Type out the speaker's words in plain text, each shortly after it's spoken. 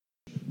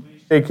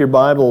Take your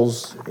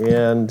Bibles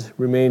and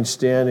remain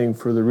standing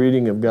for the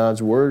reading of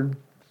God's Word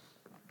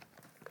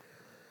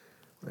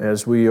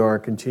as we are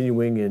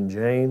continuing in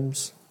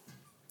James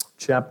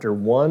chapter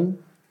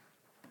 1,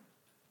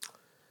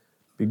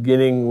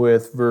 beginning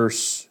with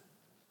verse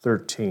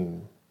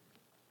 13.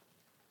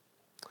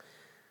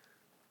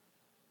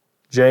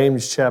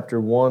 James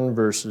chapter 1,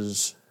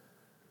 verses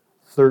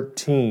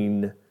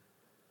 13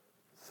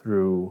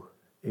 through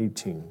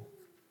 18,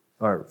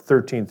 or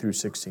 13 through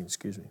 16,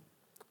 excuse me.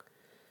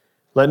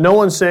 Let no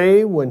one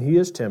say when he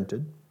is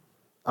tempted,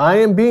 I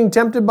am being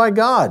tempted by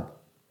God.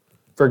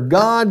 For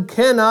God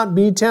cannot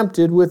be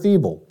tempted with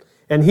evil,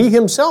 and he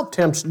himself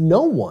tempts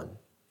no one.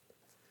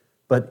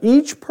 But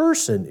each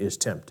person is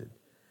tempted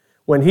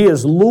when he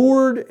is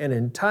lured and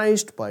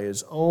enticed by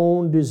his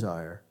own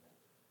desire.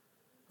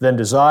 Then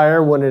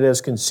desire, when it has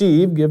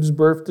conceived, gives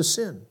birth to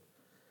sin.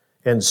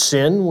 And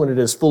sin, when it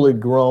is fully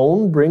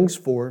grown, brings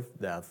forth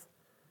death.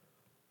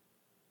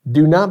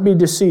 Do not be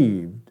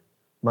deceived,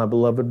 my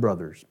beloved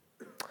brothers.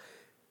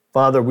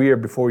 Father, we are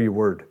before your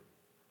word.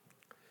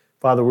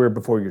 Father, we are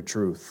before your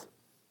truth.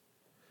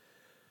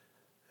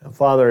 And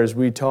Father, as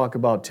we talk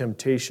about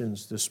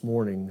temptations this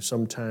morning,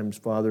 sometimes,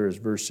 Father, as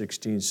verse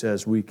 16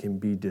 says, we can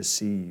be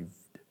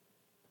deceived.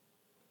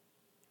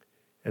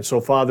 And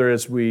so, Father,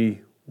 as we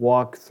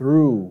walk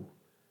through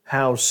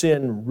how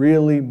sin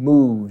really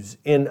moves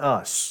in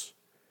us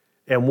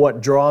and what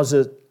draws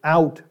it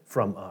out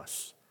from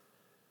us,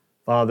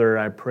 Father,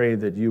 I pray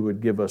that you would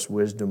give us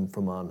wisdom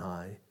from on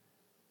high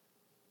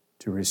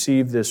to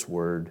receive this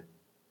word,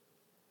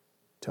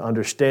 to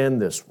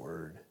understand this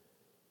word,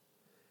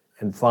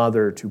 and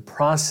Father, to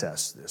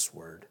process this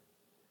word,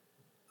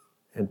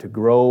 and to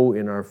grow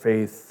in our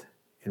faith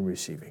in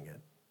receiving it.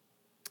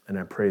 And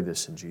I pray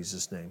this in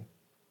Jesus' name.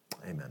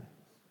 Amen.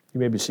 You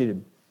may be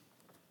seated.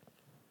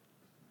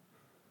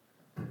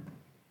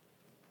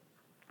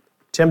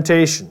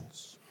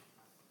 Temptations.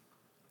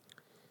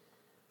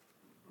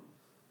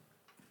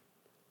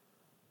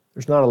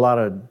 There's not a lot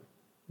of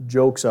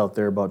jokes out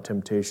there about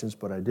temptations,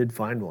 but I did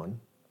find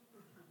one.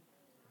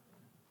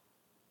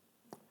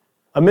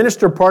 A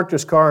minister parked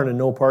his car in a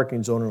no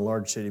parking zone in a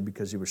large city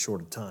because he was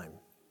short of time.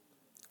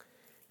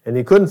 And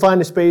he couldn't find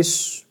a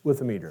space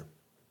with a meter.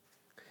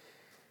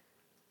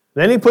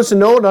 Then he puts a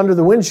note under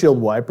the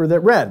windshield wiper that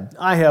read,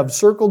 I have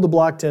circled the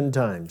block 10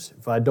 times.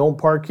 If I don't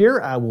park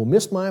here, I will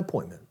miss my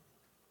appointment.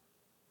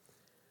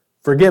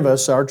 Forgive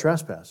us our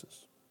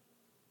trespasses.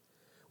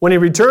 When he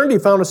returned, he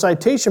found a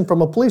citation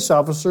from a police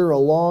officer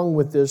along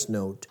with this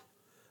note.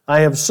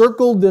 I have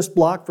circled this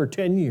block for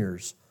 10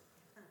 years.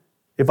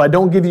 If I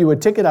don't give you a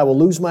ticket, I will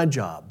lose my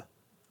job.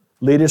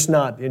 Lead us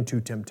not into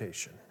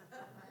temptation.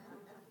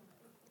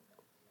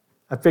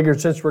 I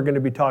figured since we're going to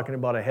be talking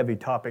about a heavy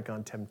topic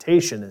on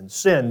temptation and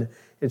sin,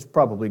 it's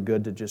probably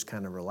good to just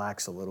kind of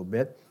relax a little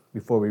bit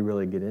before we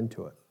really get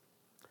into it.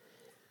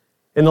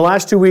 In the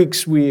last 2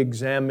 weeks, we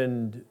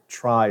examined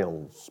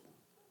trials.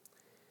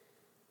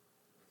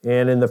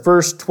 And in the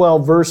first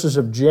 12 verses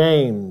of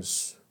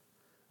James,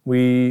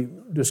 we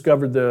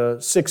discovered the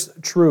 6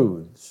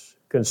 truths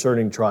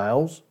concerning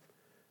trials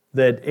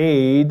that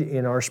aid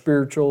in our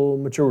spiritual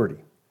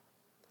maturity.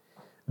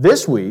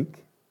 This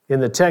week, in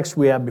the text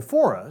we have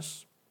before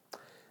us,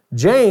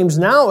 James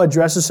now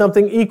addresses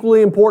something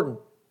equally important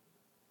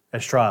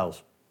as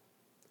trials.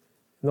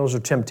 And those are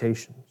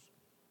temptations.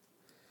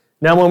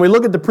 Now, when we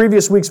look at the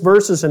previous week's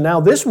verses and now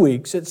this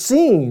week's, it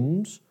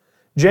seems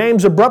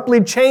James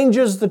abruptly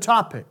changes the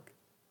topic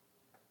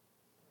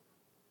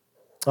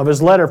of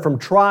his letter from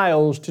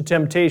trials to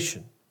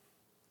temptation,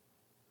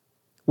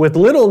 with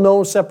little or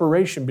no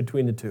separation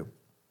between the two.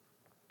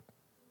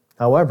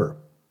 However,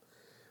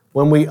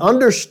 when we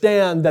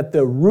understand that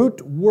the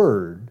root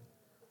word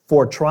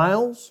for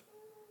trials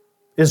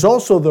is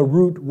also the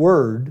root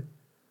word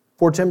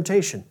for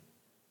temptation,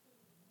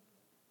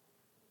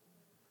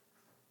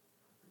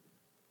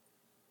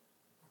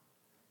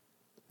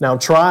 now,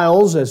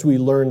 trials, as we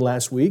learned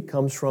last week,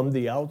 comes from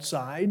the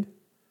outside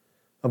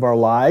of our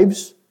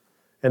lives,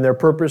 and their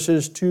purpose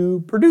is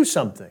to produce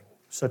something,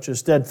 such as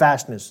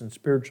steadfastness and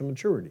spiritual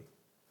maturity.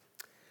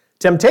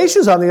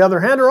 Temptations, on the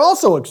other hand, are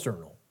also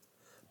external,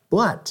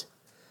 but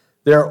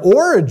their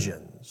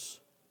origins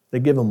that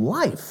give them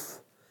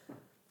life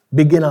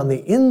begin on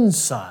the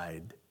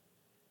inside,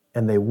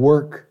 and they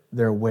work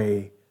their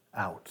way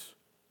out.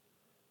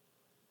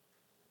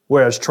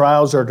 Whereas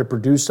trials are to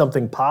produce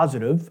something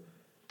positive,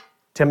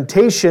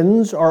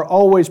 temptations are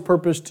always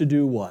purposed to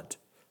do what?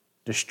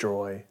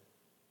 Destroy,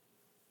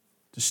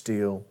 to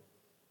steal.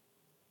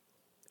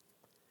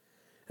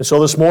 And so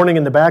this morning,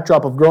 in the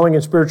backdrop of growing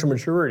in spiritual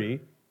maturity,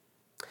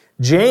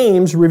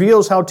 James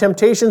reveals how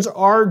temptations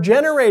are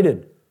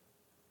generated.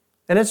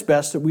 And it's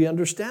best that we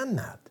understand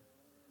that.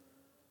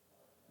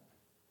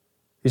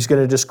 He's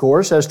going to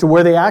discourse as to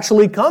where they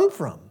actually come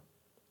from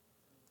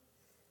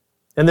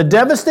and the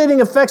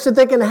devastating effects that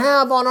they can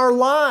have on our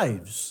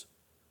lives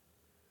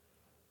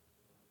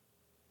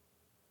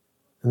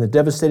and the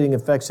devastating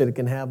effects that it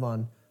can have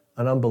on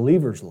an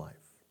unbeliever's life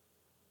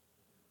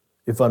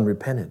if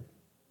unrepented.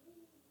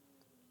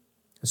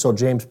 And so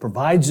James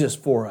provides this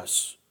for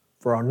us,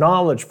 for our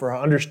knowledge, for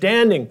our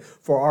understanding,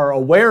 for our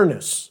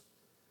awareness,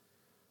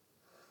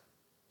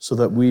 so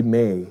that we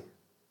may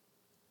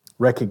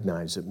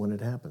recognize it when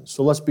it happens.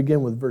 So let's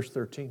begin with verse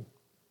 13.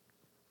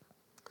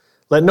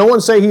 Let no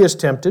one say he is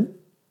tempted.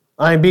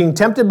 I am being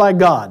tempted by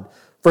God.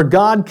 For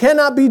God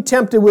cannot be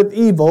tempted with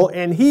evil,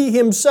 and he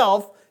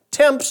himself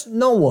tempts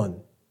no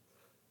one.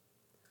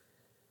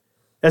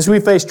 As we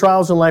face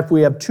trials in life,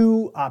 we have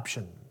two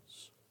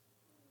options.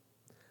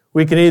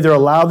 We can either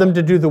allow them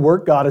to do the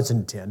work God has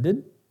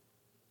intended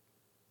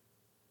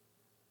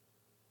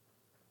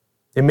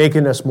in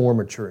making us more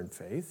mature in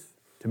faith,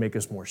 to make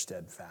us more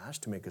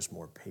steadfast, to make us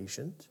more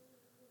patient,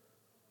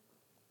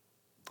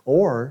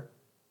 or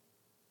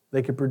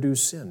they could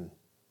produce sin.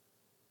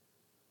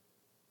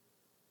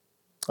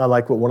 I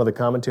like what one of the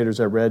commentators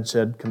I read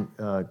said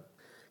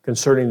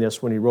concerning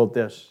this when he wrote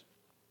this.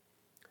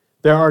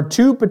 There are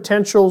two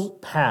potential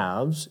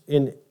paths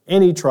in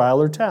any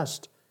trial or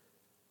test.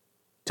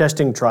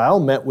 Testing trial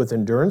met with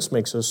endurance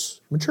makes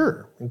us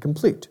mature and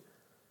complete.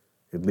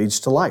 It leads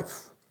to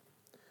life.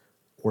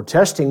 Or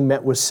testing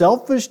met with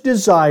selfish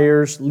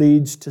desires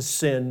leads to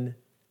sin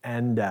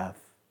and death.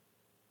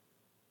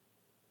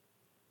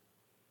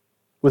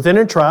 Within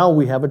a trial,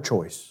 we have a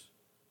choice.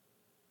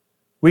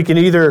 We can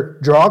either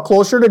draw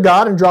closer to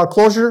God and draw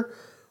closer,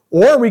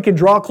 or we can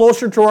draw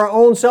closer to our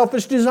own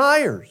selfish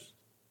desires.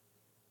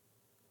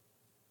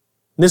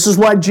 This is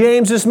why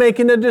James is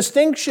making a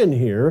distinction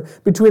here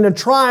between a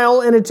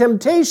trial and a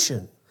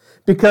temptation.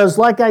 Because,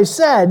 like I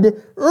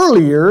said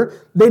earlier,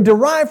 they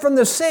derive from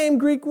the same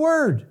Greek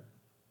word.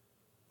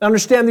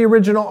 Understand the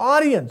original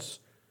audience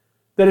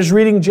that is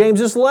reading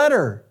James's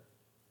letter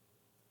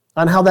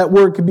on how that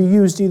word could be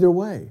used either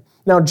way.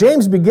 Now,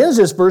 James begins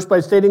this verse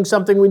by stating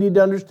something we need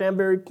to understand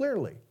very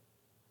clearly.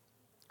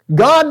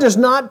 God does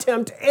not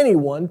tempt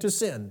anyone to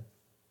sin.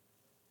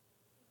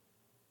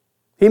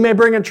 He may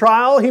bring a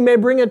trial, he may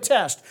bring a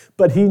test,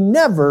 but he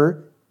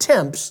never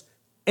tempts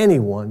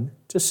anyone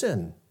to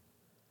sin.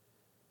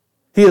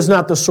 He is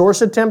not the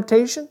source of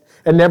temptation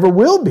and never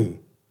will be.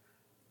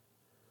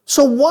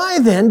 So why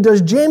then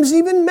does James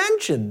even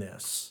mention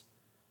this?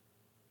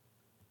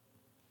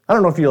 I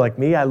don't know if you're like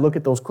me, I look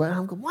at those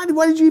questions, I go,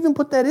 why did you even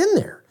put that in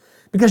there?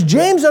 Because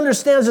James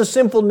understands the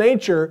sinful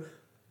nature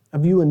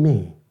of you and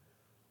me.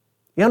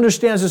 He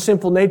understands the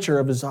sinful nature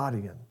of his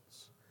audience.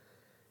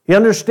 He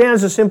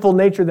understands the sinful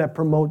nature that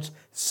promotes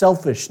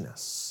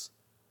selfishness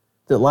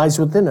that lies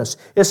within us,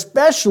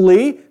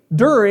 especially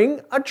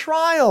during a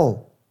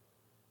trial,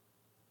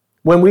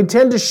 when we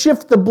tend to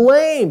shift the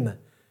blame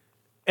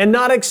and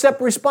not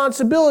accept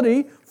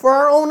responsibility for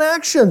our own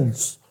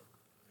actions.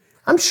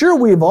 I'm sure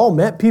we've all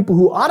met people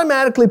who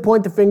automatically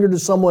point the finger to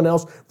someone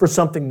else for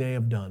something they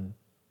have done.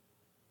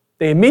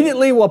 They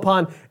immediately,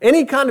 upon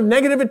any kind of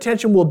negative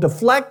attention, will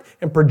deflect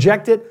and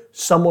project it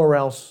somewhere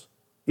else,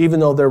 even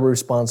though they're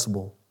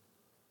responsible.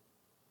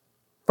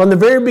 From the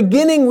very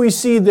beginning, we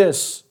see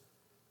this.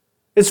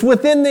 It's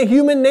within the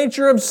human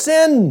nature of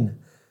sin,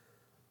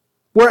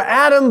 where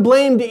Adam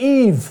blamed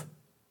Eve.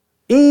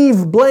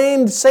 Eve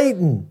blamed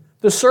Satan,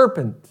 the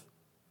serpent.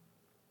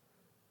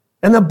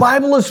 And the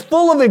Bible is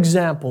full of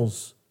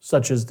examples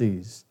such as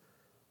these.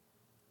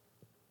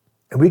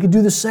 And we could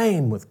do the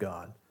same with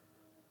God.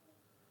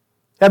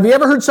 Have you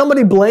ever heard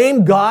somebody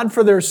blame God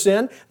for their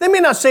sin? They may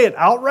not say it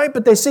outright,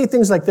 but they say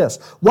things like this.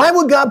 Why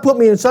would God put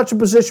me in such a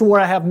position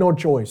where I have no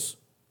choice?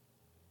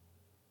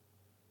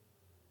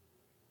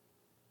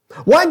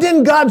 Why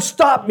didn't God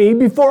stop me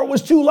before it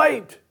was too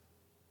late?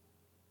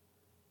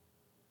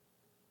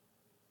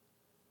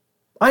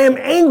 I am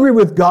angry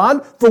with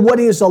God for what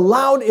He has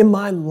allowed in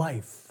my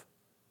life.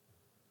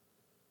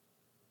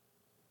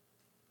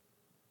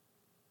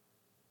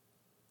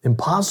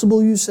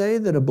 Impossible, you say,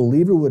 that a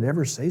believer would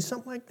ever say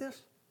something like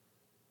this?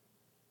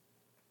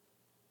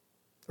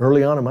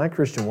 Early on in my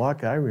Christian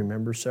walk, I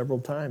remember several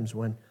times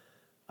when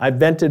I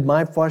vented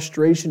my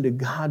frustration to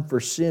God for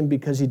sin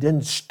because He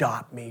didn't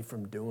stop me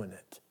from doing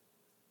it.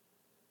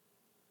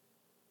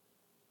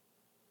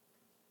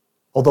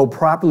 Although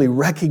properly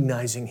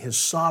recognizing His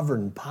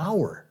sovereign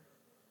power,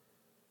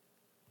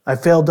 I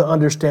failed to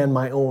understand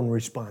my own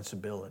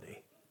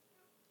responsibility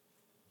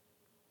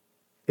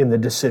in the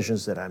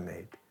decisions that I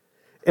made.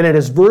 And it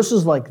is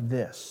verses like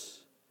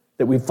this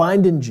that we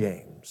find in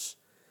James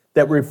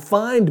that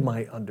refined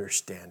my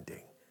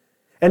understanding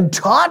and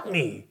taught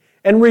me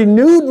and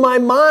renewed my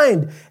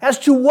mind as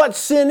to what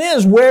sin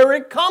is, where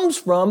it comes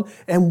from,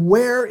 and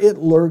where it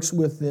lurks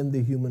within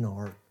the human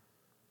heart.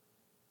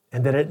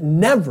 And that it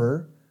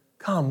never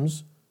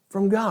comes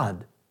from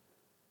God.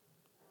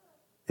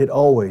 It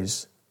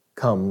always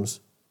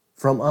comes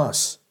from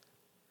us.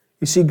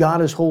 You see,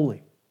 God is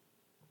holy.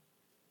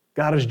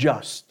 God is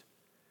just.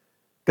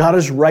 God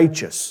is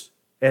righteous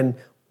and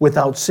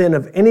without sin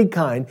of any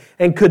kind,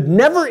 and could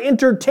never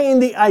entertain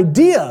the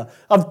idea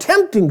of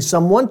tempting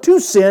someone to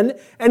sin,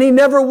 and He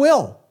never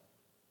will.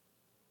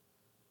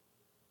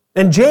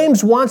 And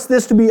James wants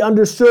this to be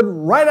understood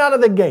right out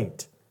of the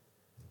gate.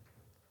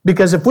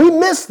 Because if we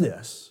miss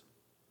this,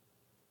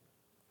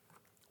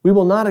 we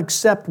will not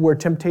accept where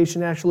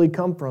temptation actually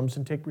comes from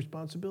and take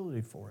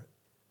responsibility for it,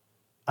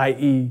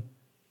 i.e.,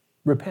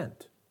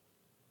 repent.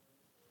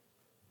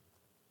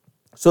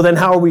 So then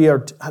how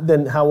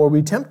are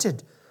we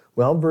tempted?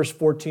 Well, verse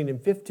 14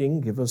 and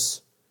 15 give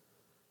us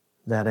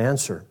that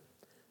answer.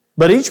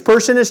 But each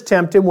person is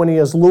tempted when he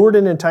is lured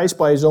and enticed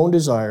by his own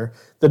desire.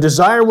 The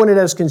desire, when it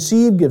has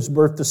conceived, gives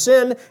birth to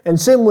sin, and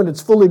sin, when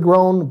it's fully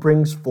grown,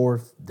 brings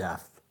forth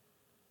death.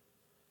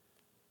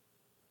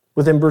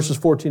 Within verses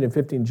 14 and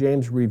 15,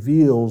 James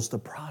reveals the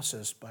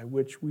process by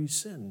which we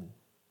sin.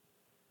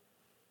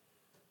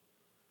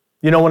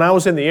 You know, when I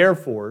was in the Air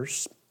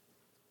Force,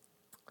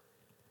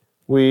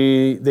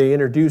 they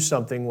introduced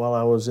something while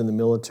I was in the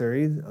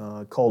military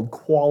called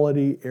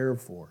Quality Air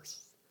Force.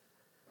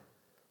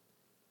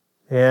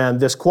 And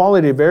this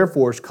quality of Air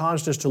Force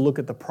caused us to look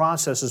at the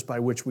processes by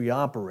which we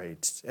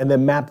operate and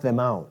then map them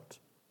out.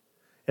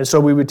 And so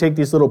we would take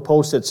these little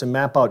Post-its and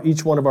map out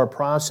each one of our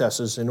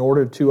processes in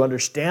order to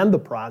understand the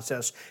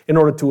process, in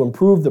order to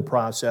improve the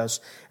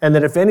process, and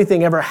that if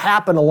anything ever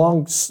happened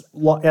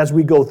as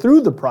we go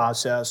through the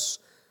process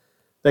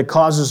that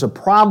causes a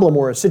problem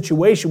or a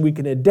situation, we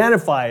can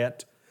identify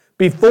it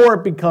before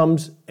it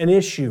becomes an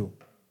issue.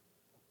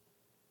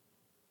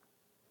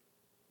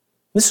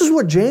 This is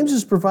what James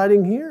is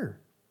providing here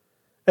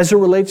as it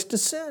relates to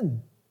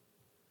sin.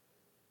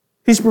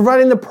 He's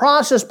providing the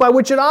process by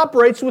which it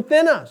operates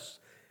within us.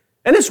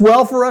 And it's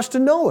well for us to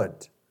know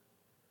it.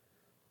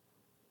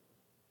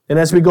 And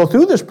as we go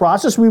through this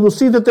process, we will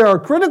see that there are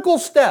critical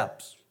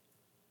steps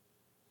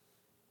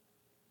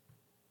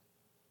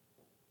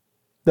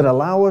that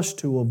allow us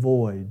to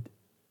avoid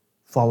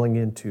falling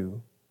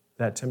into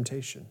that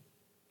temptation.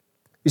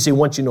 You see,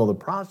 once you know the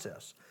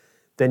process,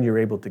 then you're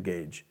able to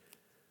gauge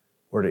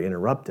or to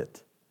interrupt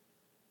it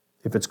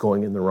if it's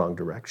going in the wrong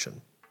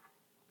direction.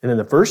 And in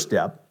the first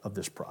step of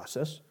this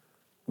process,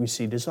 we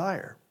see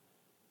desire.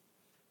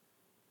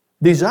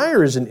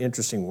 Desire is an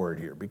interesting word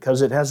here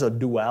because it has a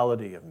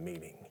duality of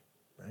meaning,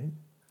 right?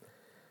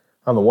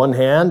 On the one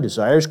hand,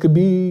 desires could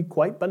be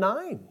quite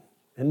benign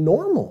and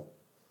normal.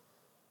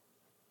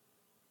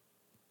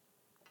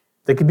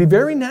 They could be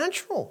very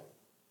natural.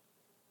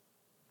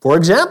 For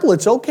example,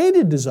 it's okay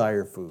to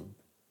desire food.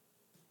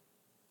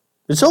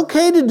 It's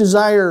okay to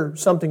desire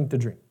something to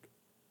drink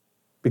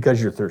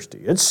because you're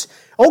thirsty. It's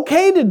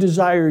okay to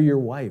desire your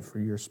wife or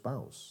your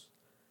spouse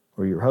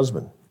or your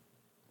husband.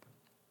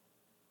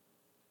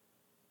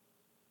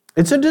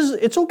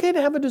 It's okay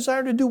to have a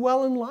desire to do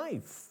well in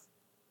life.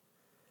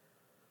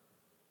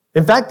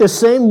 In fact, the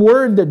same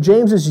word that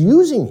James is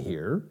using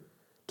here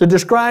to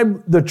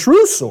describe the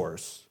true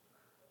source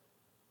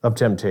of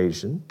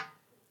temptation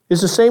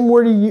is the same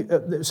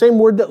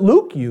word that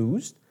Luke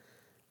used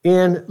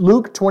in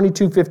Luke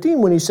 22:15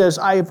 when he says,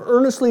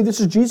 this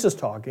is Jesus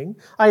talking,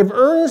 I have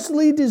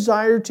earnestly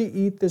desired to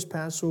eat this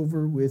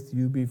Passover with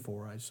you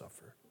before I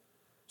suffer.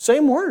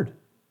 Same word.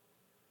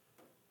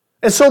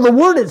 And so the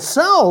word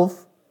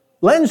itself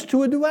lends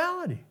to a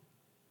duality.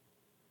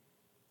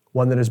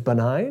 One that is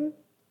benign,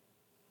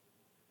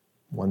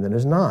 one that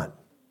is not.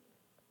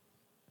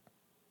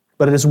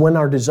 But it is when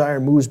our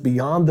desire moves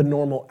beyond the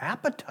normal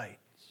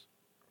appetites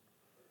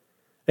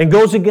and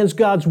goes against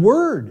God's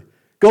word,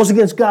 goes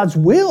against God's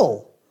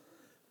will,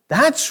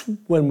 that's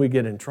when we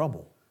get in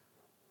trouble.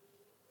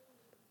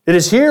 It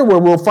is here where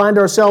we'll find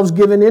ourselves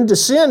given into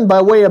sin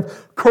by way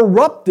of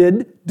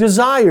corrupted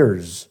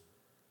desires.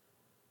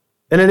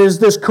 And it is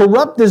this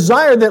corrupt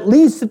desire that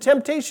leads to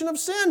temptation of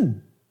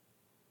sin.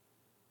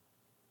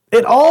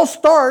 It all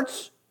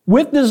starts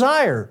with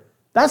desire.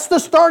 That's the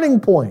starting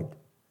point.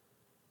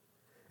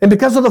 And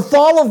because of the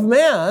fall of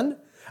man,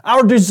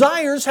 our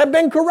desires have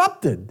been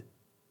corrupted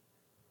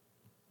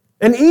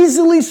and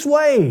easily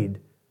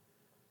swayed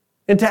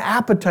into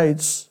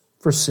appetites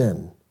for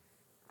sin.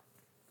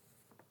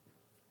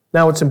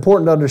 Now, it's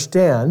important to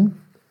understand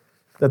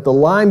that the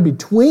line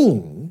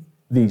between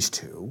these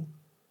two,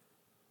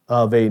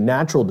 of a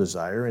natural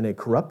desire and a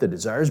corrupted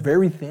desire, is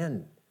very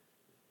thin.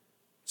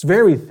 It's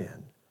very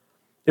thin.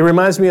 It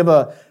reminds me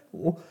of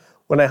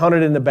when I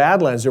hunted in the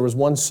Badlands, there was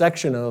one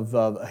section of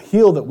a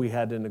hill that we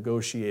had to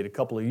negotiate a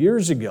couple of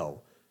years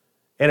ago.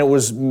 And it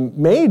was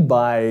made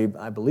by,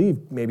 I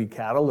believe, maybe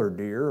cattle or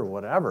deer or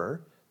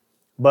whatever.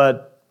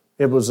 But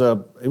it was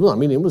a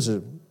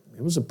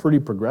pretty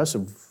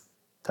progressive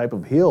type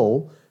of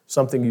hill,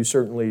 something you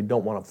certainly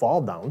don't want to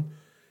fall down.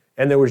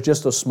 And there was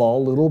just a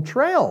small little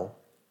trail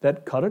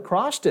that cut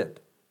across it.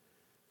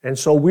 And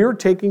so we were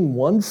taking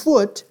one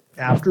foot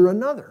after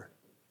another.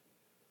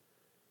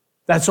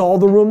 That's all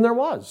the room there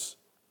was.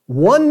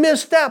 One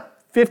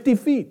misstep, 50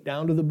 feet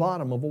down to the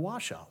bottom of a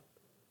washout.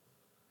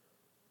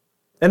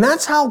 And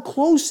that's how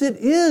close it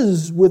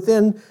is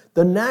within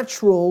the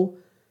natural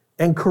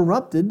and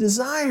corrupted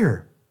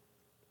desire.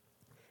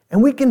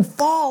 And we can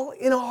fall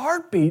in a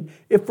heartbeat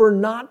if we're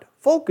not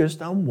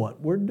focused on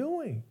what we're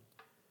doing.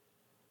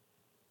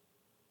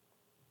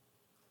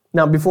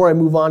 Now, before I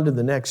move on to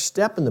the next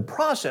step in the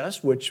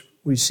process, which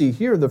we see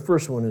here, the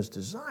first one is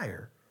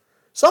desire.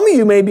 Some of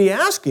you may be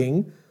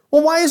asking,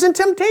 well, why isn't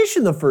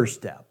temptation the first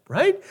step,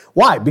 right?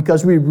 Why?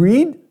 Because we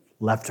read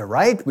left to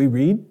right, we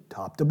read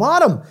top to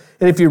bottom.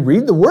 And if you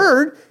read the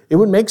word, it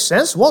would make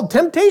sense. Well,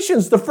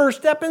 temptation's the first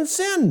step in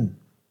sin.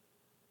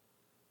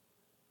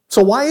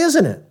 So why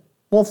isn't it?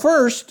 Well,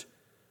 first,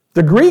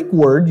 the Greek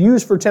word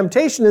used for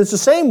temptation is the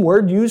same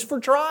word used for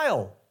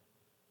trial.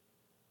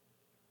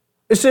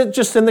 It's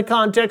just in the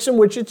context in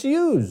which it's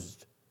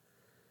used.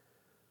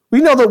 We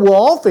know that we'll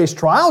all face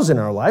trials in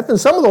our life, and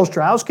some of those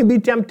trials can be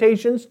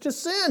temptations to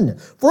sin.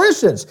 For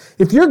instance,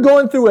 if you're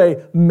going through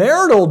a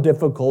marital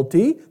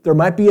difficulty, there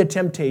might be a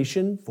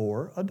temptation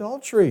for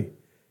adultery.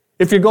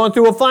 If you're going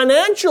through a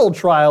financial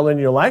trial in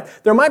your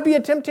life, there might be a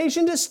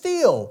temptation to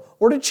steal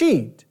or to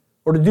cheat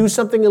or to do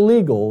something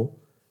illegal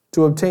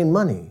to obtain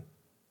money.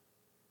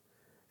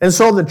 And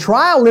so the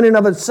trial in and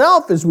of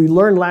itself, as we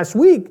learned last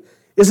week,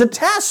 is a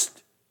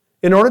test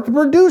in order to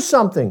produce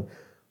something.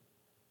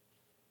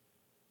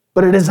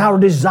 But it is our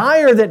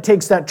desire that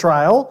takes that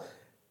trial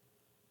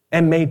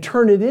and may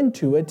turn it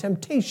into a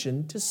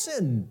temptation to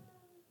sin.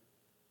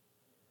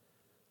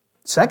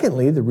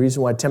 Secondly, the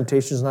reason why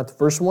temptation is not the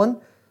first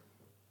one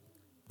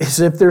is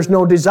if there's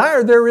no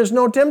desire, there is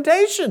no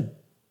temptation.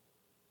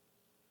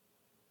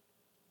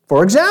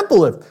 For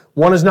example, if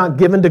one is not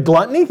given to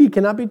gluttony, he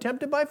cannot be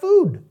tempted by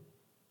food.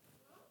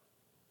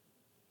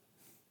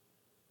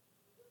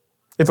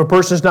 If a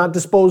person is not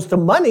disposed to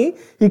money,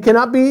 he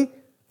cannot be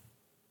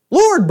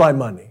lured by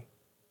money.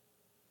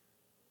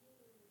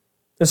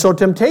 And so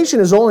temptation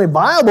is only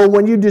viable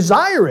when you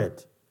desire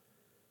it.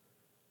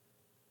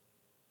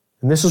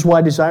 And this is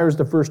why desire is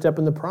the first step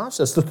in the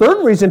process. The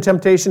third reason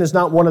temptation is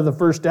not one of the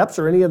first steps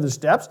or any of the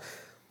steps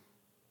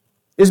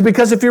is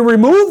because if you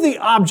remove the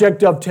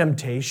object of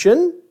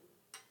temptation,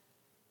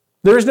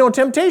 there is no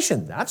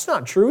temptation. That's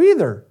not true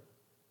either.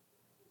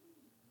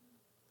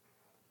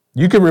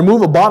 You can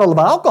remove a bottle of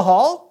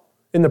alcohol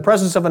in the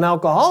presence of an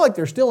alcoholic,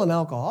 they're still an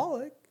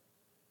alcoholic.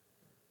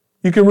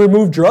 You can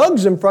remove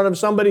drugs in front of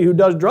somebody who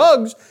does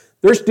drugs,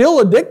 they're still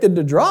addicted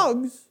to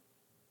drugs.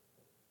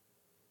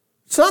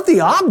 It's not the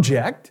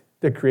object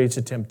that creates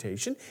a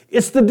temptation,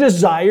 it's the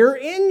desire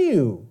in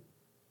you.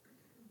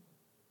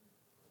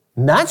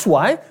 And that's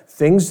why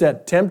things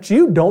that tempt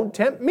you don't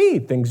tempt me.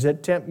 Things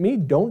that tempt me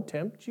don't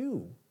tempt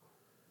you.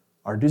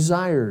 Our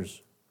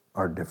desires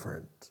are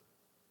different.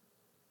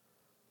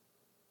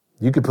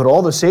 You could put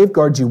all the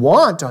safeguards you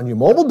want on your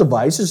mobile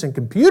devices and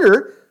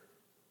computer,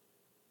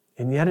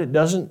 and yet it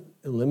doesn't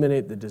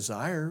eliminate the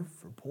desire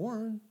for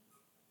porn.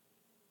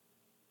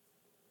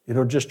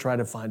 It'll just try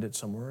to find it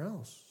somewhere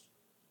else.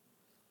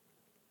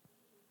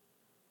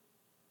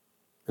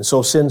 And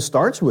so sin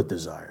starts with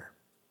desire.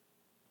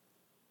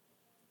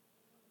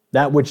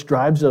 That which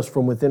drives us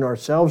from within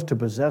ourselves to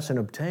possess and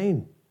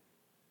obtain.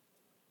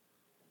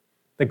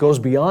 That goes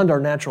beyond our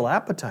natural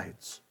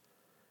appetites.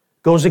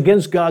 Goes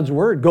against God's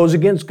word, goes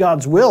against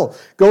God's will,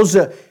 goes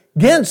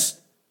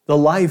against the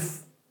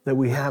life that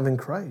we have in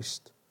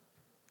Christ.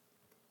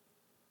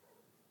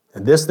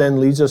 And this then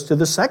leads us to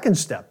the second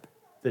step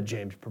that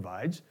James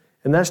provides,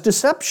 and that's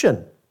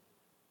deception.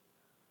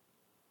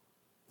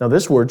 Now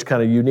this word's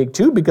kind of unique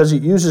too because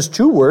it uses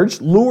two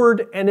words,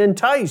 lured and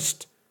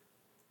enticed.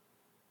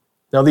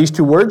 Now these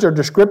two words are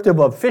descriptive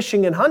of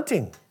fishing and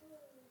hunting.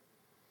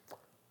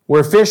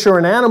 Where fish or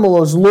an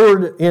animal is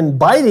lured in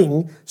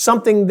biting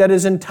something that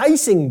is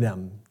enticing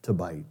them to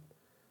bite.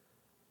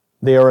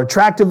 They are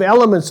attractive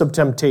elements of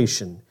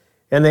temptation,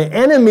 and the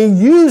enemy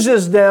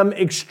uses them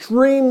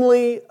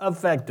extremely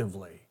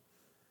effectively.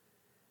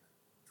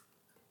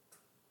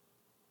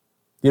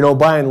 You know,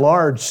 by and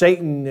large,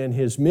 Satan and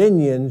his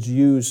minions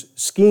use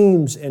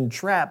schemes and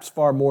traps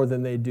far more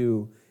than they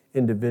do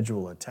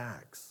individual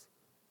attacks.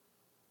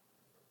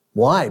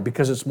 Why?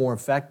 Because it's more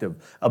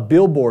effective. A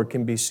billboard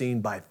can be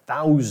seen by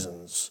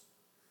thousands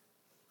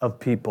of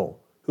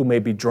people who may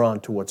be drawn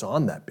to what's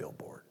on that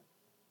billboard,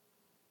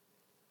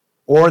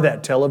 or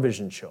that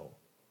television show,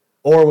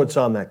 or what's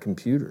on that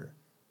computer.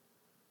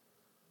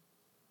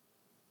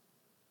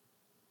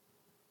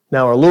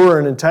 Now, allure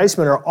and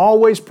enticement are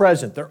always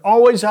present. They're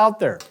always out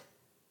there.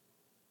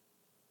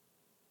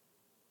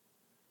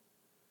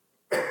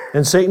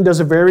 And Satan does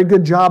a very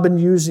good job in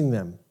using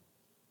them.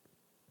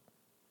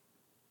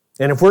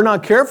 And if we're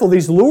not careful,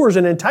 these lures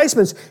and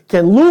enticements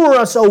can lure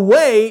us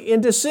away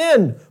into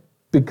sin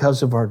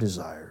because of our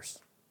desires.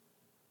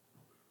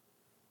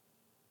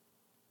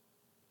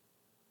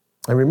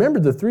 And remember,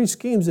 the three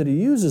schemes that he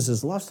uses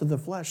is lust of the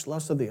flesh,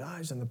 lust of the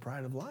eyes, and the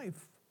pride of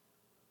life.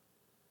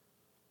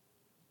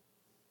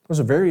 Those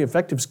are very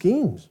effective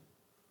schemes.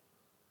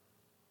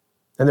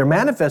 And they're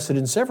manifested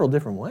in several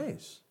different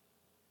ways.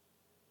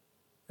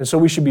 And so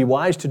we should be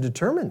wise to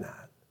determine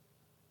that.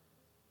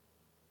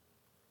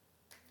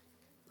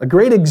 A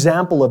great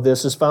example of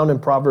this is found in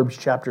Proverbs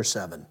chapter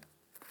 7.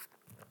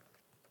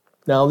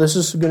 Now, this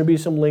is going to be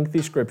some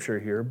lengthy scripture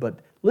here, but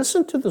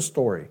listen to the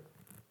story.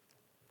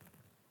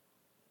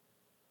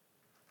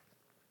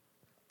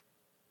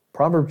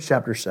 Proverbs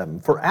chapter 7.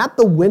 For at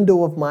the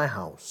window of my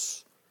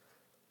house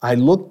I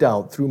looked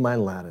out through my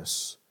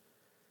lattice,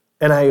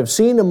 and I have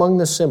seen among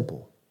the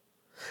simple,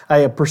 I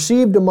have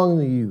perceived among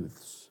the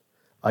youths,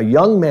 a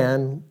young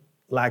man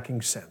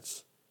lacking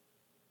sense,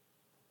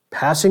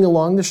 passing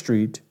along the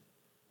street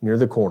near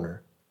the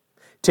corner,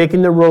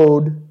 taking the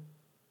road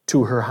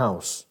to her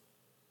house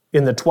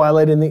in the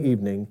twilight in the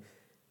evening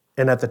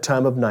and at the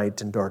time of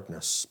night and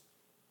darkness.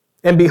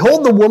 And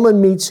behold, the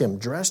woman meets him,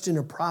 dressed in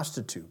a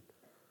prostitute,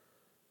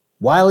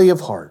 wily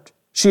of heart.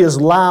 She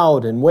is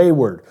loud and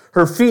wayward.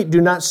 Her feet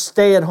do not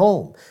stay at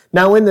home.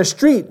 Now in the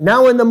street,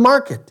 now in the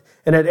market,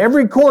 and at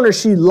every corner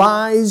she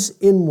lies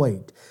in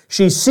wait.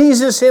 She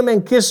seizes him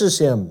and kisses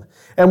him.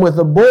 And with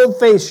a bold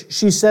face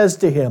she says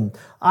to him,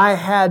 I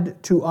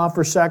had to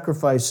offer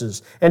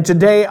sacrifices, and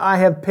today I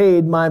have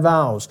paid my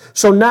vows.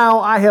 So now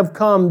I have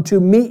come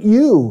to meet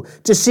you,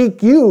 to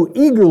seek you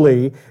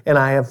eagerly, and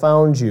I have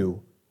found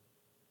you.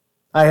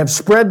 I have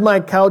spread my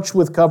couch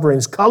with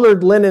coverings,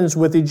 colored linens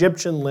with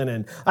Egyptian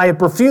linen. I have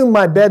perfumed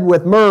my bed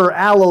with myrrh,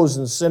 aloes,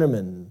 and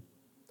cinnamon.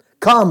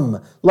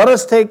 Come, let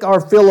us take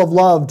our fill of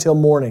love till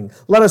morning.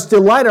 Let us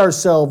delight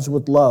ourselves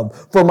with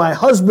love. For my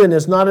husband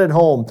is not at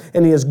home,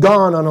 and he is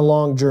gone on a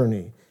long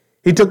journey.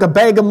 He took a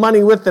bag of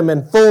money with him,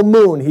 and full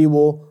moon he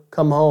will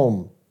come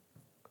home.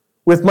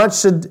 With much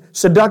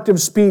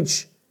seductive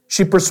speech,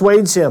 she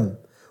persuades him.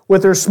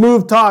 With her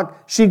smooth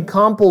talk, she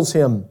compels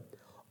him.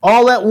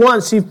 All at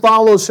once he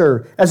follows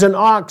her, as an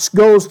ox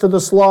goes to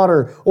the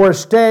slaughter, or a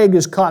stag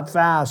is caught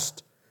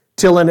fast,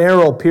 till an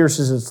arrow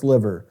pierces its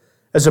liver.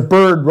 As a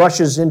bird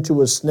rushes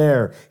into a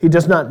snare, he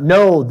does not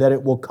know that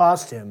it will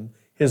cost him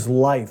his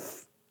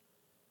life.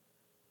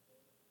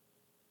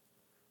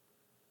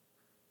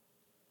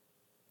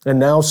 And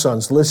now,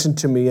 sons, listen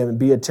to me and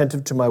be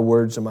attentive to my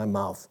words and my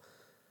mouth.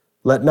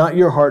 Let not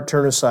your heart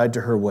turn aside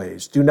to her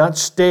ways. Do not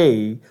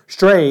stray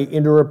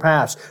into her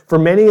paths. For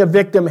many a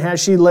victim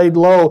has she laid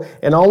low,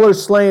 and all her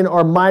slain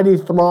are mighty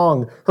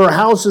throng. Her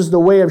house is the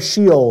way of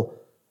Sheol,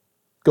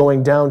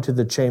 going down to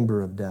the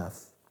chamber of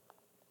death.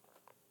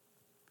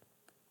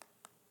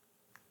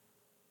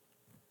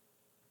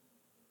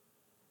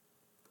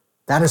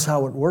 That is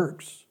how it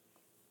works.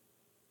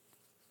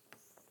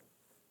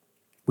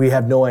 We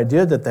have no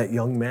idea that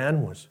young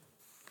man was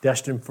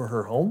destined for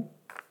her home.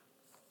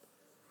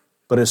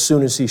 But as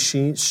soon as he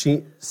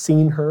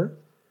seen her,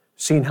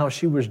 seen how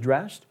she was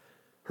dressed,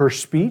 her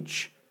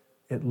speech,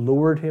 it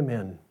lured him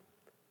in,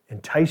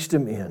 enticed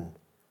him in.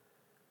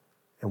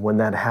 And when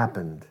that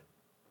happened,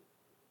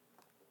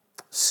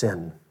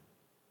 sin.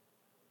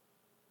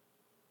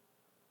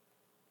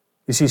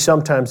 You see,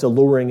 sometimes the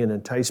luring and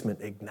enticement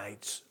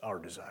ignites our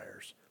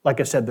desires. Like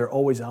I said, they're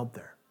always out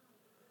there.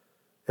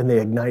 And they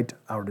ignite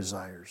our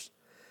desires.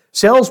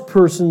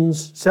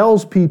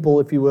 Salespeople,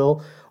 if you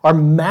will, are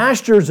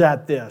masters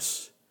at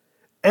this.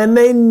 And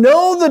they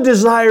know the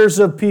desires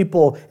of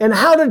people and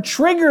how to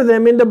trigger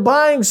them into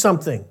buying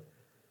something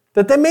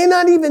that they may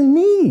not even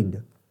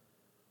need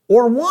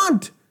or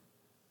want.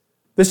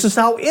 This is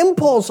how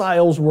impulse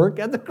aisles work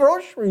at the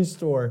grocery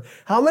store.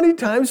 How many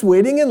times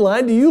waiting in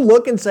line do you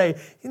look and say,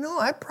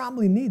 I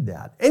probably need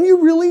that. And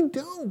you really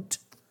don't.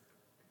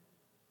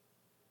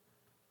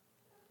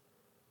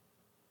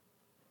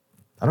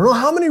 I don't know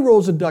how many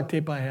rolls of duct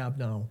tape I have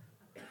now.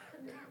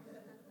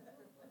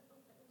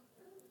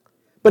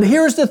 But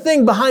here's the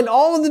thing, behind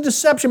all of the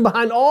deception,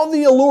 behind all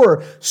the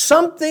allure,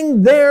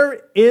 something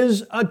there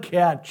is a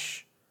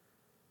catch.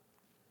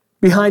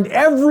 Behind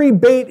every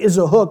bait is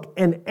a hook,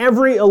 and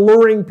every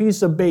alluring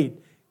piece of bait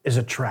is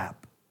a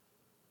trap.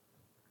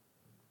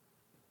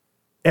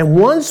 And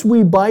once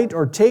we bite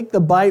or take the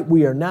bite,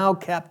 we are now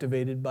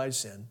captivated by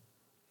sin.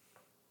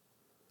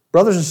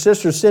 Brothers and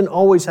sisters, sin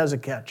always has a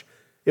catch.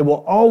 It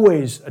will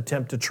always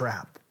attempt to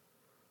trap.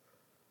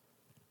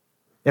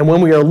 And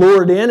when we are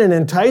lured in and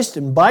enticed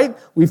and bite,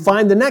 we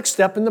find the next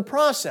step in the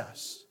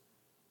process,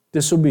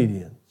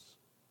 disobedience.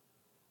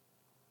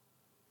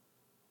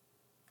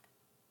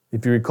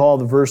 If you recall,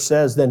 the verse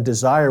says, then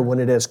desire, when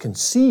it has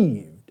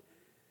conceived,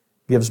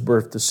 gives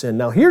birth to sin.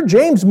 Now here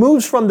James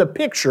moves from the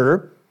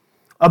picture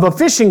of a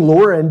fishing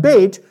lure and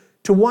bait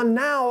to one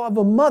now of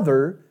a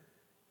mother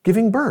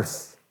giving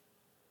birth.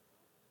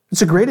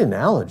 It's a great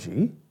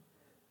analogy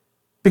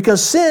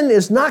because sin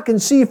is not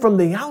conceived from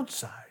the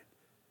outside.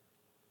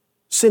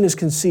 Sin is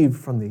conceived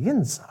from the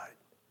inside.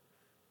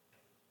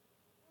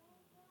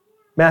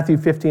 Matthew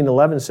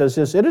 15:11 says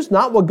this, it is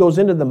not what goes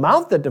into the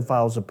mouth that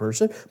defiles a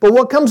person, but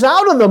what comes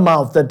out of the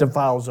mouth that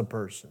defiles a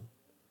person.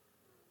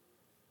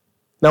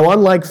 Now,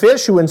 unlike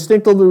fish who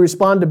instinctively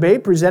respond to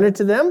bait presented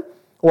to them,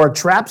 or a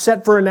trap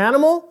set for an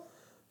animal,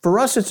 for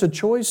us it's a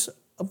choice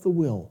of the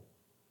will.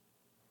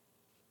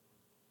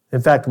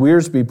 In fact,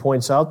 Wiersbe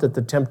points out that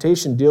the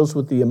temptation deals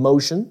with the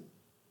emotion,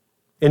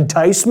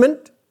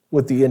 enticement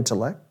with the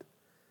intellect,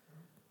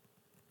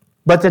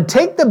 but to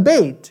take the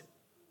bait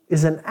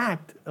is an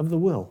act of the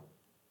will.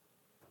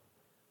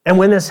 And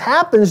when this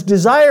happens,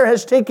 desire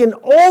has taken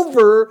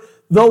over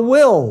the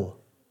will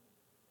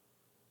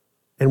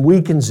and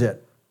weakens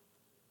it.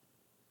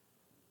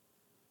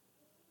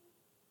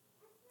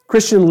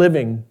 Christian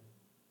living,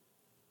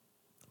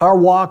 our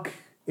walk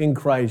in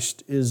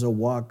Christ is a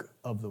walk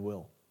of the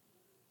will.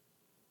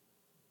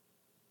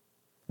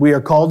 We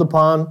are called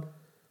upon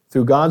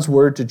through God's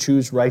word to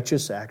choose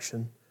righteous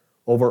action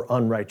over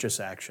unrighteous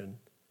action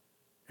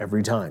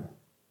every time.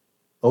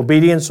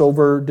 Obedience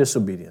over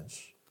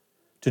disobedience.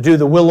 To do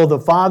the will of the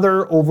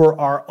Father over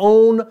our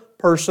own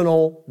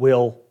personal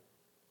will.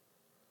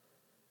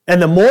 And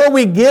the more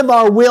we give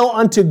our will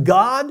unto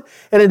God,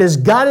 and it is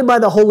guided by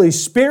the Holy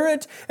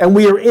Spirit, and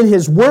we are in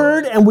His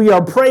Word, and we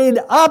are prayed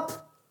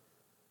up,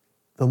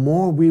 the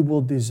more we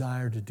will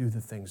desire to do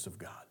the things of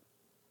God.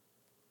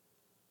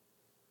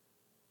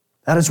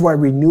 That is why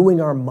renewing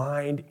our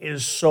mind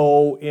is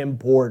so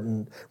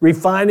important.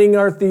 Refining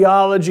our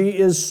theology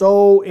is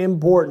so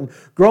important.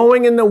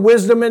 Growing in the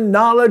wisdom and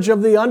knowledge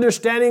of the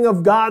understanding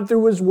of God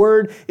through His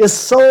Word is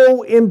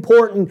so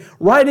important.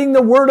 Writing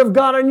the Word of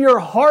God on your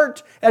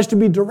heart as to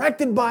be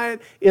directed by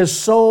it is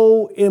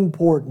so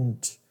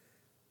important.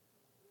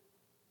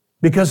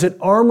 Because it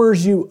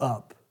armors you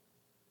up.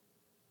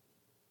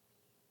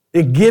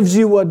 It gives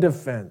you a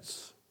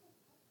defense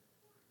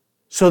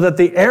so that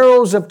the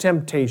arrows of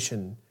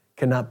temptation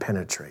cannot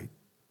penetrate.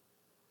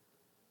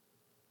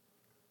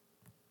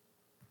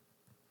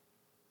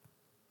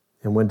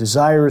 And when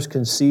desire is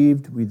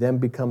conceived, we then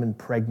become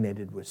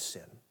impregnated with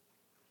sin.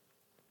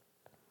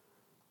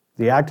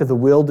 The act of the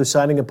will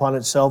deciding upon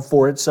itself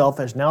for itself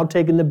has now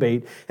taken the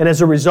bait, and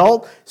as a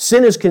result,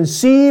 sin is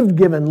conceived,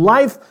 given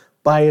life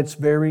by its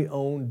very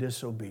own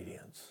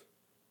disobedience.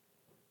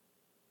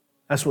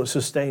 That's what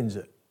sustains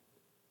it.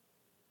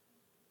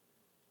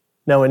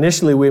 Now,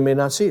 initially, we may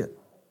not see it,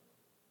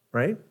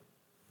 right?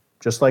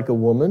 Just like a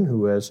woman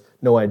who has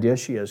no idea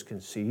she has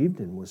conceived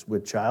and was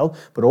with child.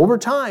 But over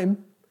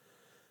time,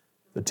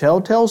 the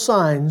telltale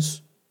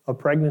signs of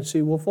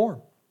pregnancy will form.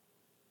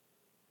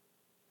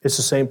 It's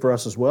the same for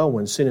us as well.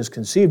 When sin is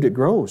conceived, it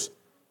grows,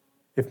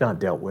 if not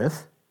dealt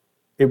with.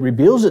 It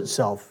reveals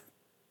itself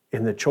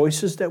in the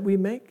choices that we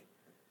make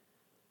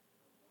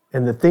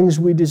and the things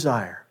we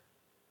desire.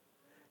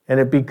 And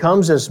it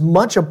becomes as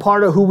much a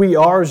part of who we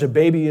are as a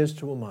baby is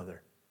to a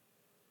mother.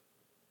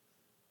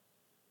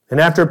 And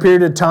after a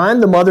period of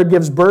time, the mother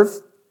gives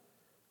birth,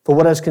 for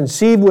what has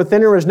conceived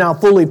within her is now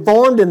fully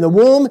formed in the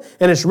womb,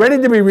 and it's ready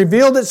to be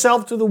revealed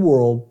itself to the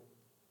world.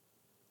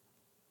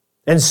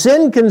 And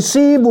sin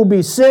conceived will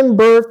be sin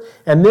birthed,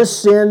 and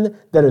this sin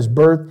that is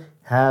birthed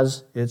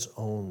has its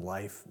own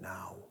life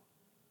now.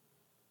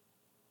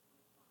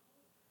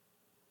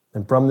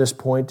 And from this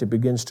point, it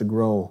begins to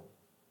grow.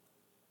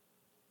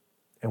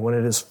 And when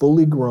it is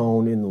fully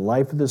grown in the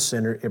life of the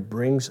sinner, it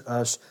brings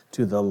us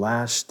to the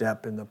last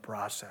step in the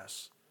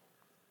process.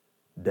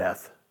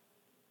 Death.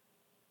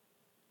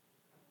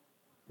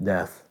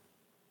 Death.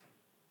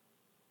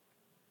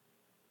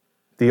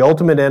 The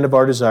ultimate end of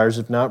our desires,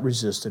 if not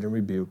resisted and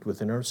rebuked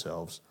within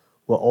ourselves,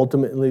 will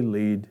ultimately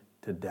lead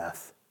to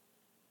death.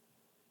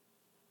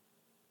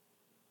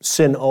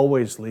 Sin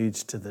always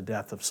leads to the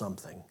death of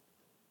something.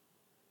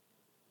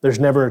 There's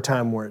never a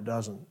time where it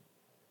doesn't.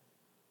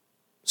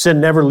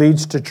 Sin never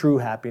leads to true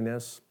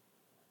happiness.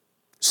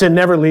 Sin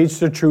never leads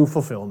to true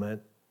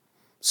fulfillment.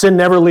 Sin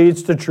never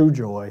leads to true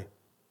joy.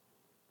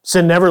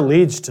 Sin never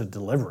leads to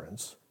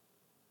deliverance,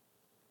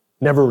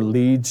 never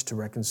leads to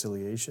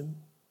reconciliation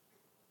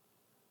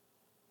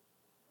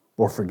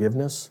or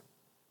forgiveness.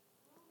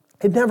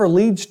 It never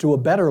leads to a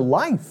better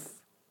life.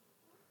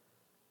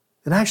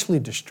 It actually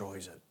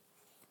destroys it.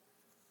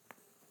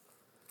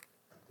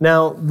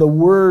 Now, the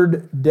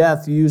word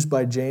death used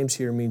by James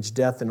here means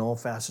death in all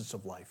facets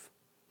of life.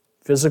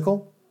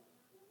 Physical,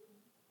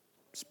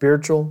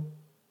 spiritual,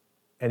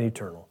 and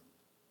eternal.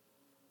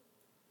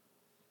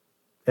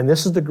 And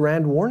this is the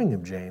grand warning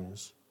of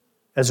James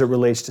as it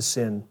relates to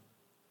sin.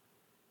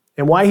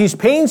 And why he's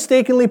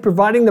painstakingly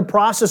providing the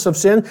process of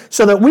sin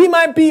so that we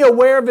might be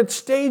aware of its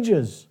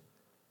stages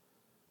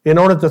in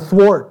order to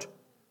thwart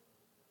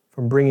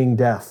from bringing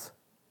death.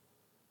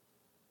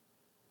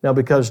 Now,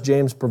 because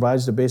James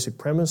provides the basic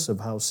premise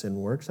of how sin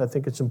works, I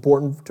think it's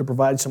important to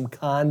provide some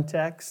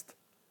context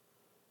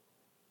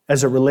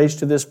as it relates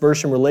to this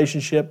verse in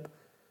relationship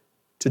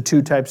to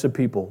two types of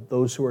people,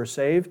 those who are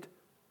saved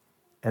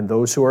and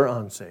those who are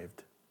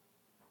unsaved.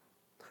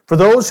 For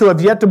those who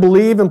have yet to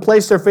believe and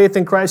place their faith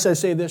in Christ, I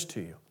say this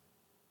to you.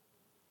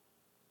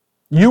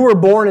 You were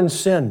born in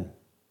sin.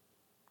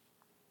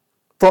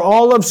 For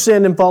all have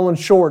sinned and fallen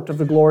short of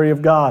the glory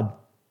of God.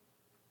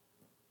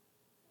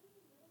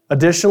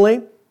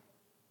 Additionally,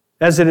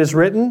 as it is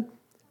written,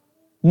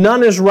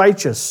 none is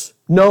righteous.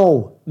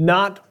 No,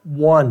 not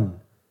one.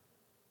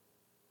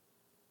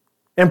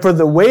 And for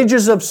the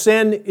wages of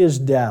sin is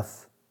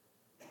death.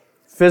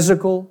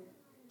 Physical,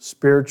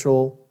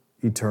 spiritual,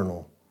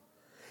 eternal.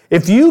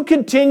 If you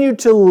continue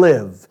to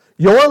live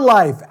your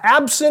life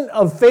absent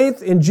of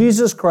faith in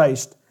Jesus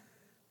Christ,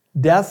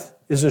 death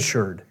is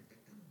assured.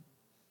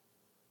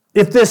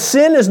 If this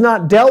sin is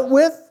not dealt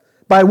with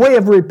by way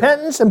of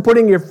repentance and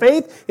putting your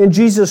faith in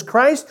Jesus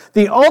Christ,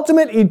 the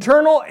ultimate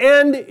eternal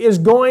end is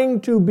going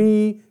to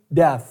be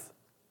death.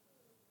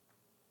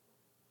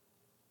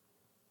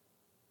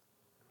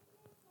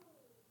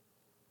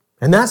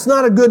 And that's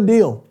not a good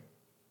deal.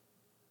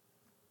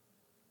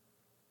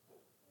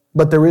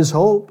 But there is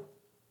hope.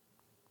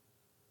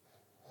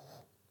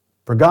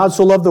 For God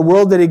so loved the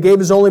world that He gave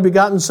His only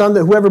begotten Son,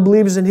 that whoever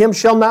believes in Him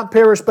shall not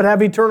perish but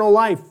have eternal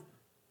life.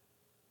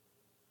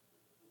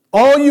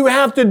 All you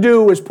have to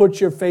do is put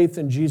your faith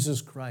in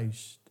Jesus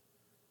Christ.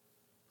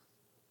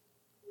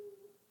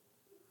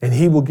 And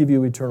He will give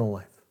you eternal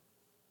life.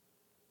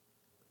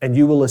 And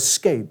you will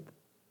escape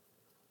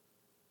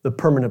the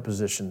permanent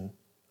position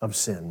of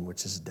sin,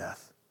 which is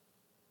death.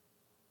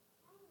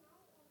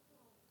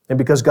 And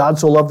because God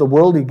so loved the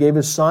world, He gave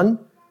His Son,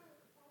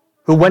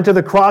 who went to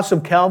the cross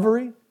of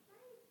Calvary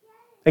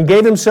and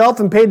gave Himself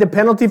and paid the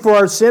penalty for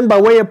our sin by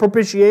way of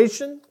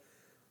propitiation,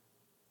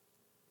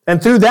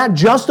 and through that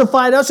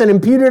justified us and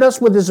imputed us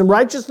with His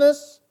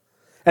righteousness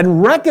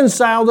and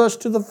reconciled us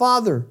to the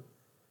Father.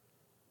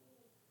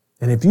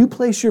 And if you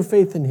place your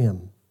faith in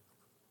Him,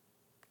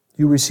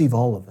 you receive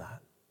all of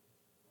that.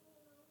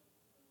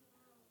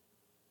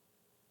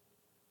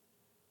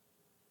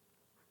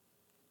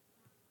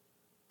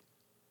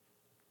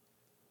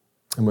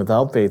 And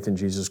without faith in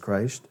Jesus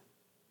Christ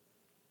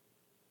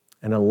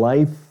and a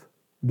life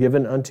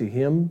given unto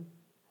Him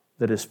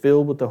that is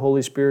filled with the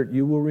Holy Spirit,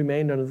 you will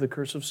remain under the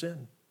curse of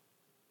sin.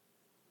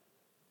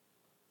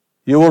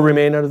 You will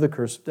remain under the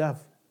curse of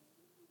death.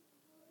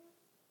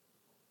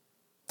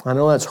 I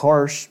know that's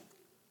harsh,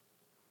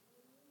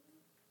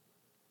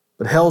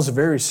 but hell is a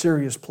very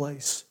serious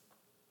place.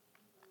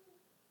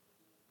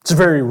 It's a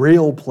very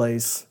real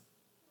place.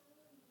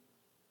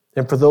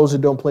 And for those who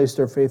don't place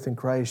their faith in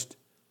Christ,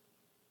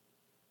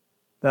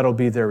 that'll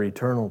be their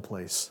eternal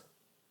place.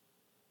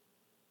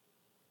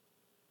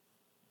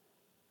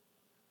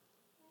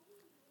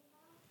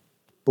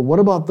 But what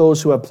about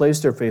those who have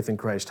placed their faith in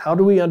Christ? How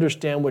do we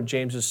understand what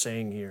James is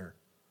saying here?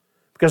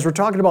 Because we're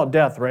talking about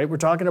death, right? We're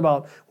talking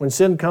about when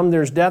sin comes,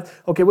 there's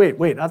death. Okay,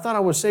 wait. I thought I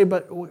was saved,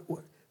 but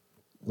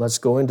let's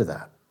go into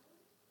that.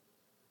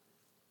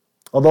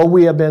 Although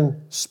we have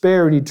been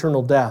spared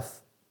eternal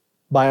death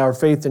by our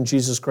faith in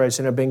Jesus Christ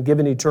and have been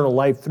given eternal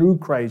life through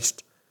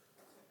Christ,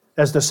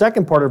 as the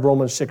second part of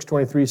Romans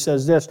 6:23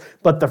 says this,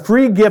 but the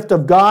free gift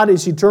of God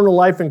is eternal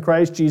life in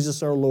Christ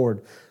Jesus our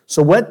Lord.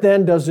 So what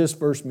then does this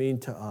verse mean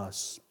to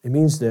us? It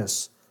means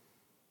this.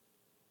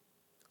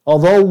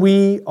 Although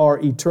we are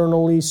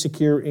eternally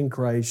secure in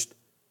Christ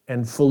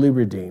and fully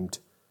redeemed,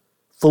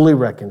 fully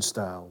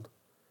reconciled,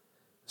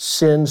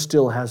 sin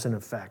still has an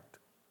effect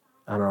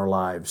on our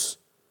lives.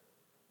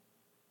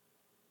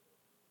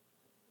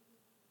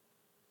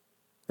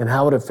 And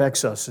how it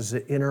affects us is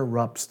it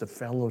interrupts the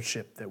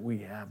fellowship that we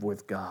have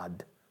with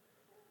God.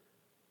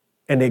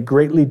 And it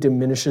greatly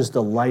diminishes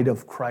the light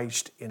of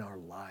Christ in our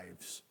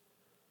lives.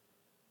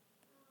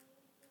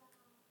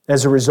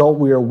 As a result,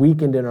 we are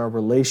weakened in our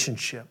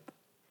relationship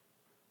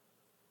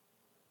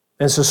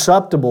and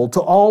susceptible to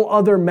all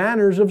other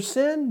manners of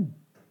sin.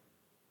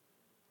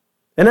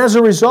 And as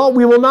a result,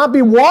 we will not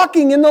be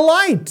walking in the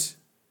light.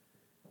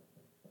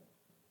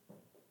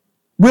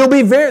 We'll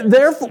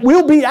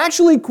be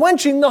actually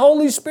quenching the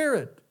Holy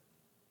Spirit.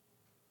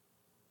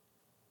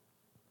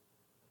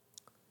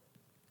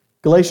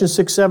 Galatians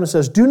 6:7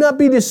 says, do not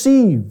be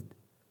deceived.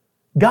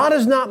 God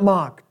is not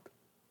mocked.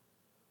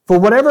 For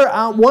whatever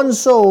one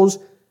sows,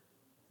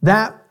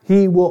 that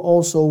he will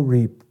also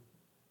reap.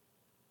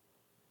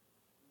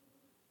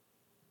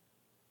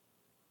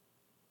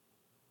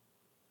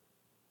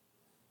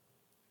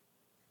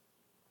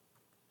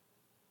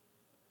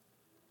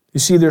 You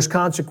see, there's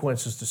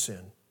consequences to sin.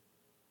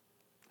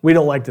 We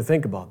don't like to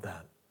think about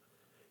that.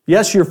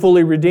 Yes, you're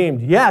fully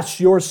redeemed.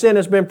 Yes, your sin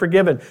has been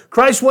forgiven.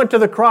 Christ went to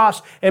the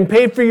cross and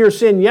paid for your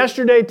sin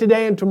yesterday,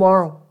 today, and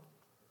tomorrow.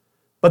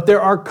 But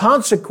there are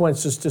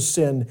consequences to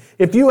sin.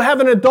 If you have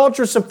an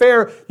adulterous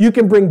affair, you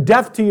can bring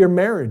death to your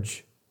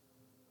marriage.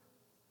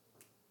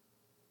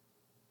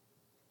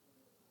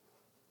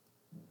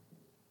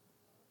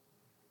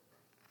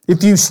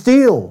 If you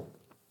steal,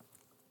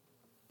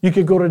 you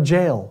could go to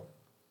jail.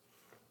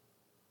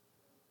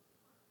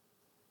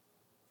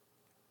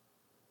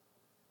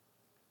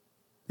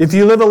 If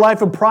you live a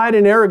life of pride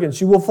and arrogance,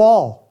 you will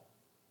fall.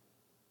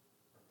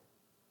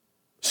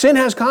 Sin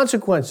has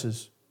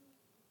consequences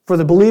for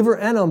the believer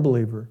and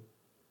unbeliever.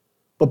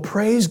 But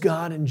praise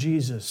God in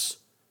Jesus,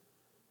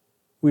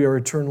 we are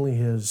eternally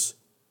His.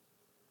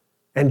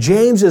 And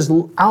James is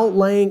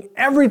outlaying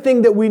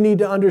everything that we need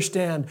to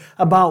understand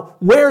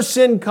about where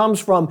sin comes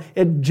from.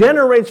 It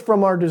generates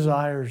from our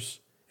desires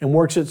and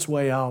works its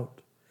way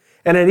out.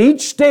 And at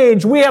each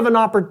stage, we have an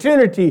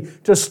opportunity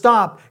to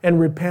stop and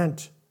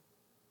repent.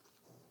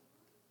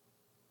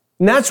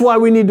 And that's why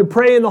we need to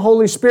pray in the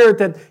Holy Spirit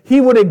that He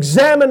would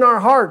examine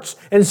our hearts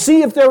and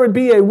see if there would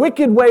be a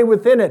wicked way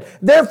within it,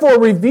 therefore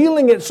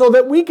revealing it so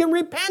that we can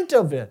repent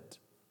of it.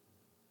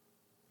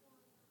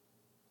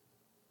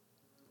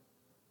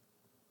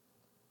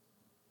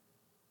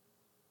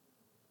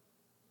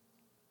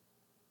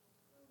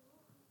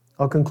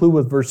 I'll conclude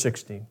with verse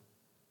 16.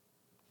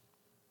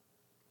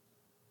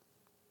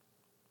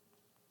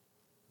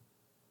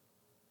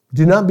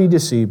 Do not be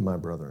deceived, my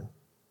brethren,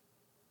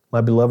 my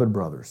beloved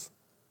brothers.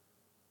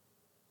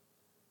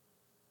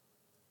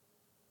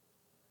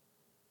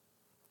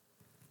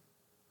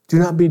 Do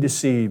not be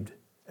deceived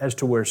as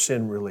to where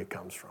sin really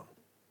comes from.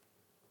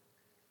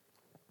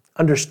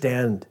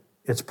 Understand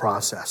its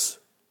process.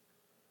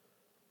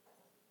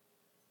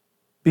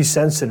 Be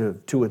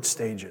sensitive to its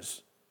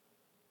stages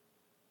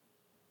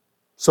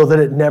so that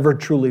it never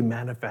truly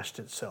manifests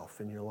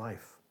itself in your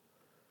life.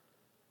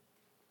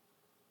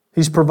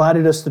 He's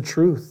provided us the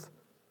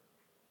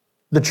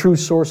true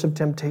source of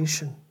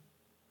temptation.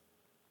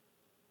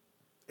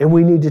 And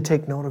we need to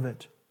take note of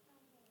it.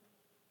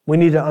 We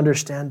need to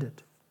understand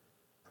it.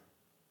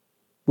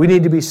 We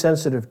need to be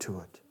sensitive to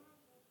it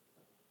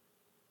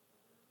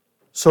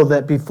so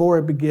that before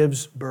it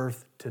gives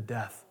birth to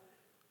death,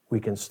 we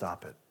can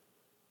stop it.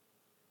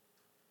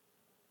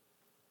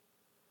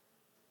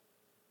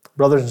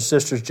 Brothers and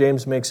sisters,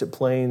 James makes it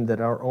plain that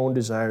our own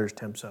desires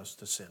tempts us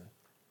to sin.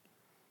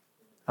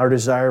 Our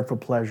desire for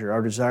pleasure,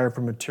 our desire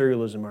for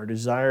materialism, our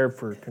desire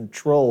for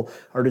control,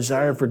 our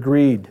desire for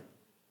greed.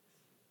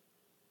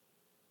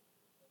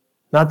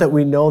 Not that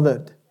we know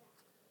that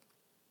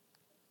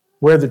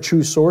where the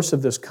true source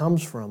of this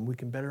comes from, we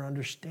can better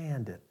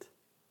understand it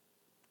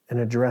and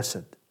address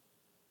it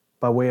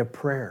by way of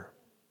prayer,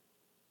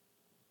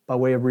 by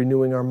way of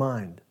renewing our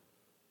mind,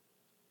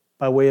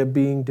 by way of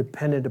being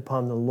dependent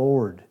upon the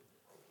Lord,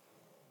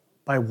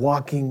 by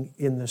walking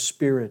in the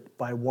Spirit,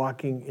 by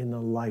walking in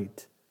the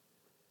light,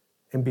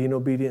 and being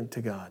obedient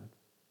to God.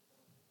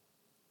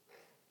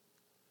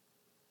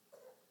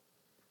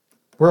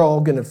 We're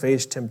all going to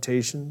face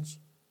temptations,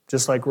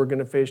 just like we're going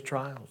to face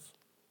trials.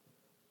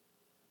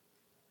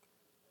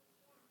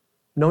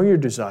 Know your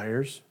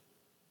desires.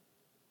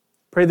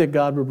 Pray that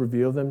God would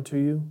reveal them to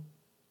you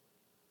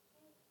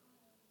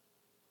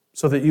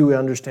so that you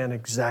understand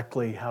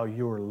exactly how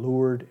you are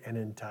lured and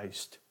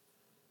enticed.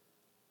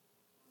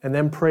 And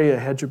then pray a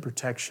hedge of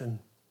protection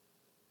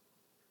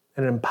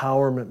and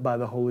empowerment by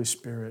the Holy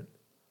Spirit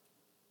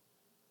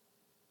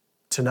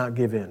to not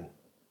give in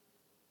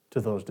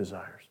to those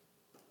desires.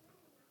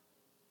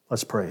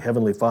 Let's pray.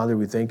 Heavenly Father,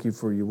 we thank you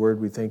for your word.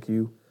 We thank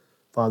you,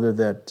 Father,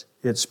 that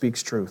it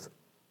speaks truth.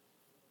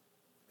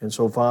 And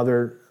so,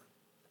 Father,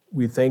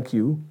 we thank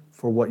you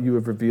for what you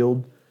have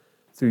revealed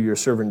through your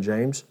servant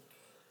James.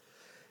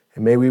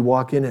 And may we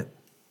walk in it.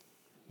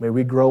 May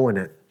we grow in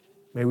it.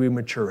 May we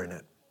mature in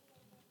it.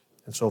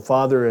 And so,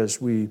 Father,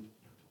 as we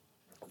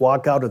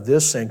walk out of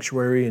this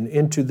sanctuary and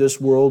into this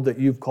world that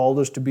you've called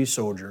us to be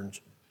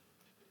sojourns,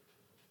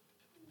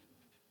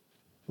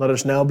 let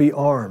us now be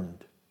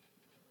armed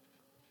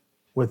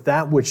with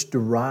that which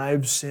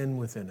derives sin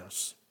within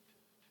us,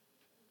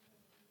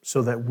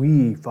 so that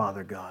we,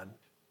 Father God,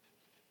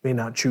 may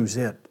not choose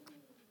it,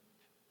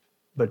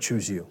 but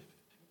choose you.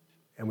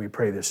 And we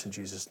pray this in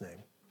Jesus'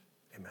 name.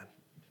 Amen.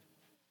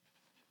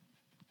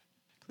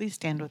 Please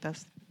stand with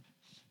us.